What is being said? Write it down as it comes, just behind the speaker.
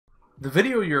The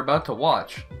video you're about to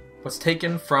watch was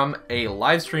taken from a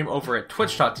live stream over at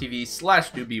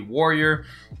twitch.tv/newbiewarrior.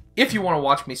 If you want to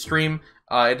watch me stream,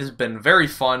 it has been very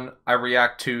fun. I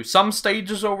react to some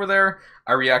stages over there.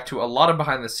 I react to a lot of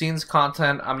behind the scenes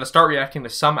content. I'm going to start reacting to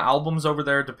some albums over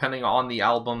there depending on the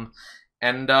album.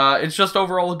 And it's just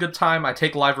overall a good time. I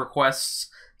take live requests.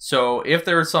 So if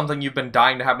there is something you've been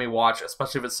dying to have me watch,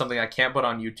 especially if it's something I can't put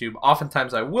on YouTube,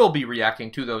 oftentimes I will be reacting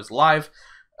to those live.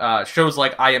 Shows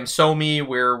like I Am So Me,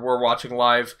 where we're watching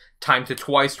live. Time to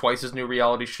Twice's new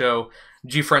reality show.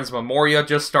 G-Friends Memoria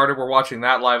just started. We're watching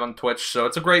that live on Twitch, so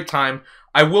it's a great time.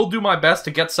 I will do my best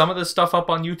to get some of this stuff up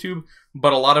on YouTube,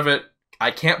 but a lot of it I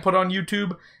can't put on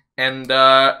YouTube. And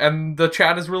the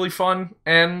chat is really fun,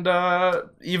 and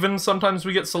even sometimes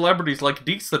we get celebrities like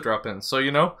Deeks that drop in. So,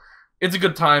 you know, it's a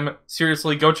good time.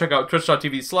 Seriously, go check out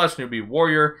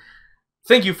twitch.tv/newbiewarrior.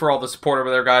 Thank you for all the support over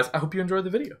there, guys. I hope you enjoyed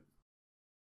the video.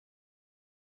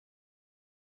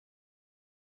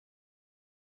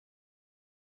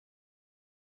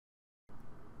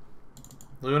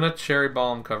 LOONA Cherry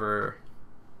Bomb cover.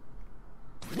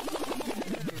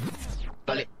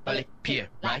 Bullet, bullet, pear,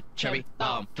 right? Cherry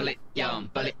bomb, bullet,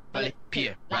 yum, bullet, bullet,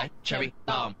 pear, right? Cherry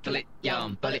bomb, bullet,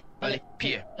 yum, bullet, bullet,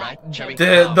 pear, right? Cherry.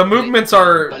 The movements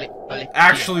are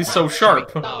actually so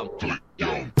sharp.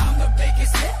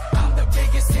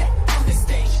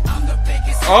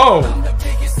 Oh,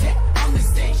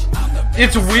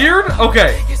 it's weird.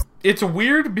 Okay, it's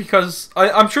weird because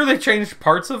I'm sure they changed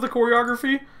parts of the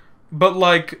choreography. But,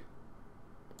 like,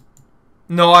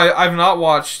 no, I've not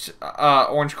watched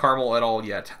Orange Caramel at all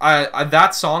yet.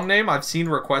 That song name I've seen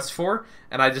requests for,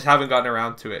 and I just haven't gotten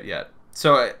around to it yet.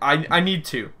 So, I need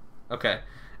to. Okay,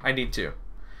 I need to.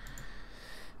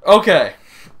 Okay.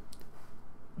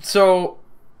 So,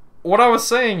 what I was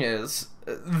saying is,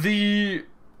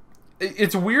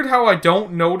 it's weird how I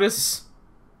don't notice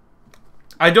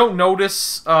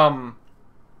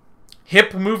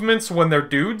hip movements when they're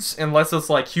dudes, unless it's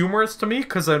like humorous to me,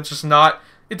 because I'm just not,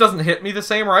 it doesn't hit me the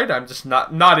same, right? I'm just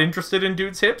not interested in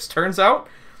dudes' hips, turns out.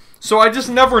 So I just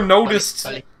never noticed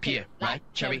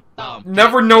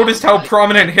how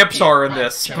prominent hips are in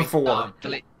this before.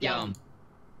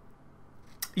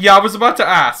 Yeah, I was about to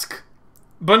ask.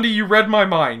 Bundy, you read my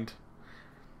mind.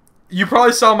 You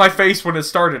probably saw my face when it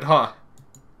started, huh?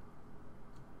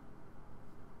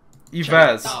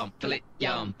 Yves. Yep.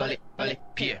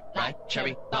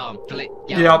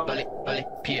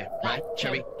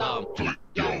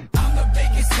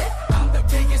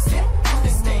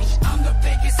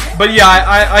 But yeah,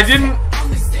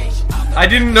 I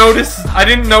didn't notice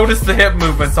the hip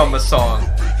movements on the song.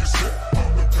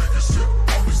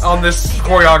 On this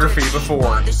choreography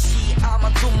before.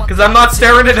 Because I'm not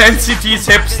staring at NCT's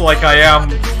hips like I am.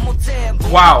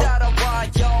 Wow.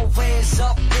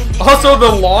 Also, the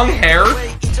long hair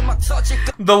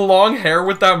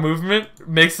with that movement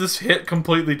makes this hit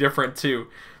completely different too,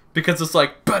 because it's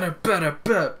like and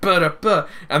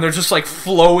there's just like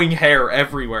flowing hair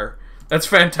everywhere. That's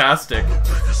fantastic.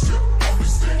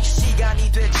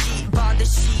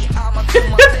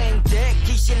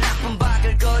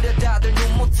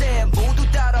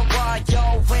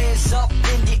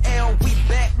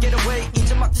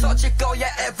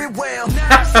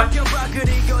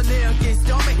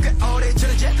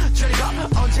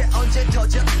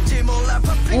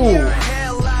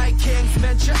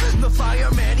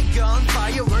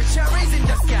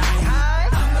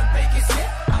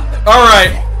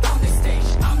 Alright.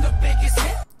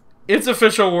 It's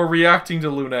official, we're reacting to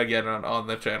LOONA again on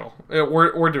the channel.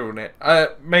 We're doing it.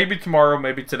 Maybe tomorrow,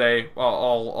 maybe today,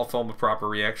 I'll film a proper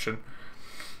reaction.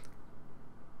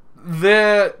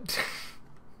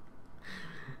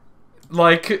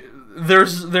 Like,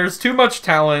 there's too much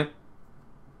talent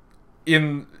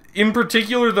in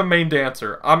particular the main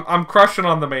dancer. I'm crushing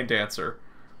on the main dancer.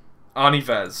 On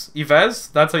Yves. Yves?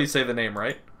 That's how you say the name,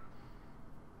 right?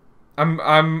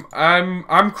 I'm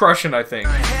crushing, I think.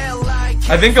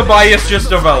 I think a bias just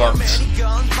developed.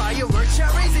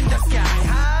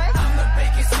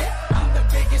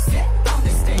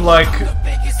 Like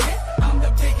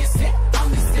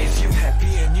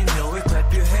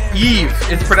Eve.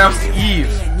 It's pronounced Eve.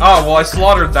 Oh, well, I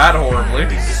slaughtered that horribly.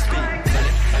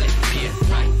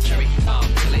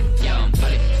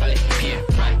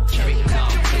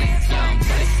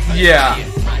 Yeah.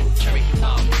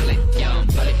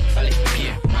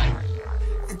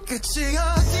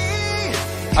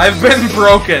 I've been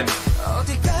broken.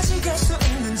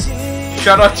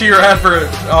 Shout out to your effort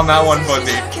on that one,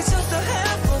 Bundy.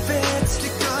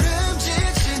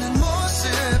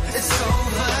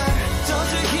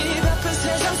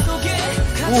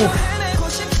 Ooh.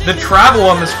 The travel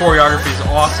on this choreography is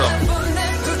awesome.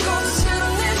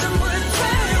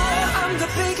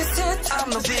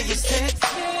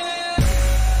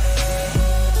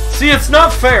 See, it's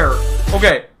not fair.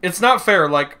 Okay, it's not fair.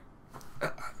 Like,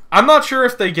 I'm not sure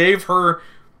if they gave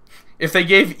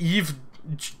Eve,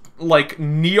 like,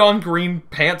 neon green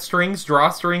pant strings,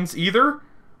 drawstrings either.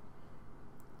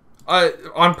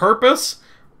 On purpose.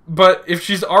 But if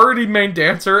she's already main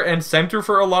dancer and center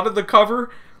for a lot of the cover,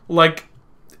 like,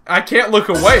 I can't look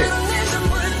away.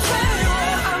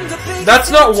 That's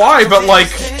not why, but, like,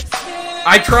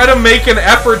 I try to make an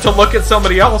effort to look at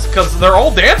somebody else, because they're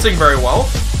all dancing very well,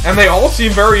 and they all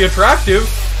seem very attractive,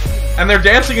 and they're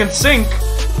dancing in sync,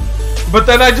 but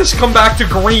then I just come back to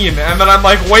green, and then I'm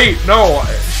like, wait, no,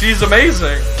 she's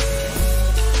amazing.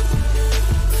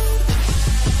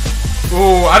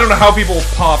 Ooh, I don't know how people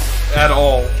pop at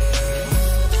all,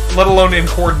 let alone in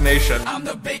coordination. I'm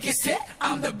the biggest hit,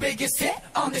 I'm the biggest hit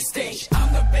on the stage.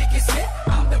 I'm the biggest hit,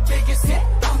 I'm the biggest hit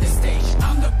on the stage.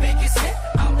 I'm the biggest hit,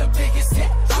 I'm the biggest hit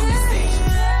on the stage.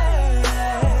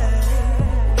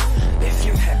 If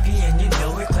you're happy and you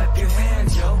know it, clap your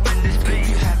hands, yo. If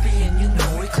you're happy and you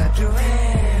know it, clap your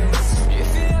hands.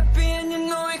 If you're happy and you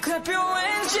know it, clap your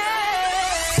hands, yeah.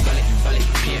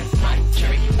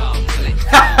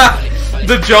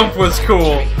 The jump was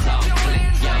cool.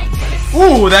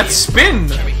 Ooh, that spin!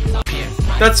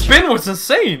 That spin was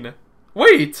insane!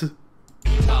 Wait!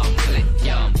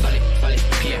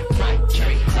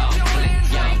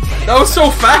 That was so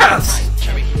fast!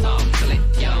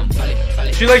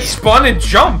 She like spun and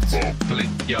jumped!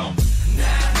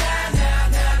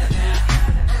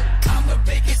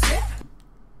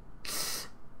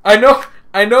 I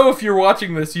know if you're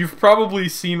watching this, you've probably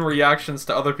seen reactions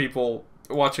to other people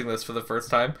watching this for the first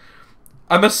time.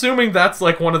 I'm assuming that's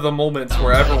like one of the moments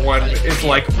where everyone is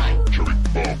like,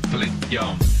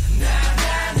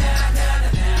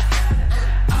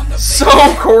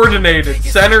 so coordinated.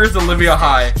 Center is Olivia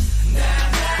High.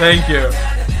 Thank you.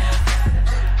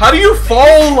 How do you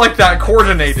fall like that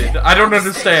coordinated? I don't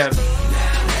understand.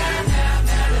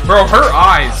 Bro, her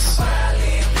eyes.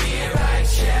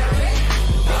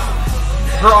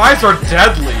 Her eyes are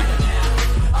deadly.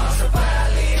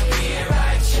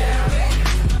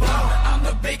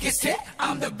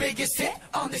 I'm the biggest hit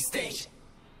on the stage.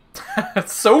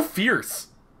 So fierce.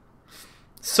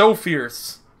 So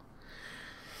fierce.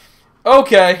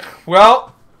 Okay,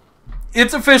 well,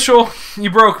 it's official. You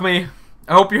broke me.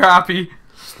 I hope you're happy.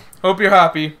 Hope you're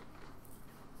happy.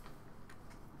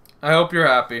 I hope you're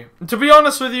happy. To be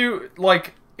honest with you,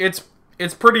 like, it's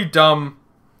pretty dumb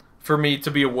for me to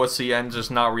be a wussy and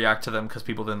just not react to them because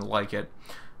people didn't like it.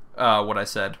 What I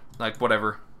said. Like,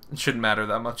 whatever. It shouldn't matter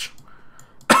that much.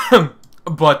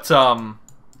 But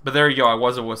there you go, I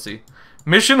was a wussy.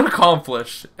 Mission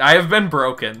accomplished. I have been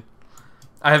broken.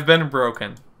 I have been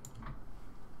broken.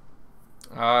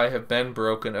 I have been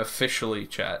broken officially,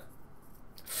 chat.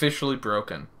 Officially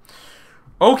broken.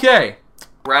 Okay.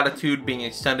 Gratitude being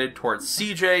extended towards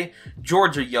CJ,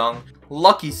 Georgia Young,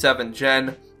 Lucky 7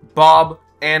 Jen, Bob,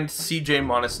 and CJ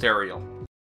Monasterio.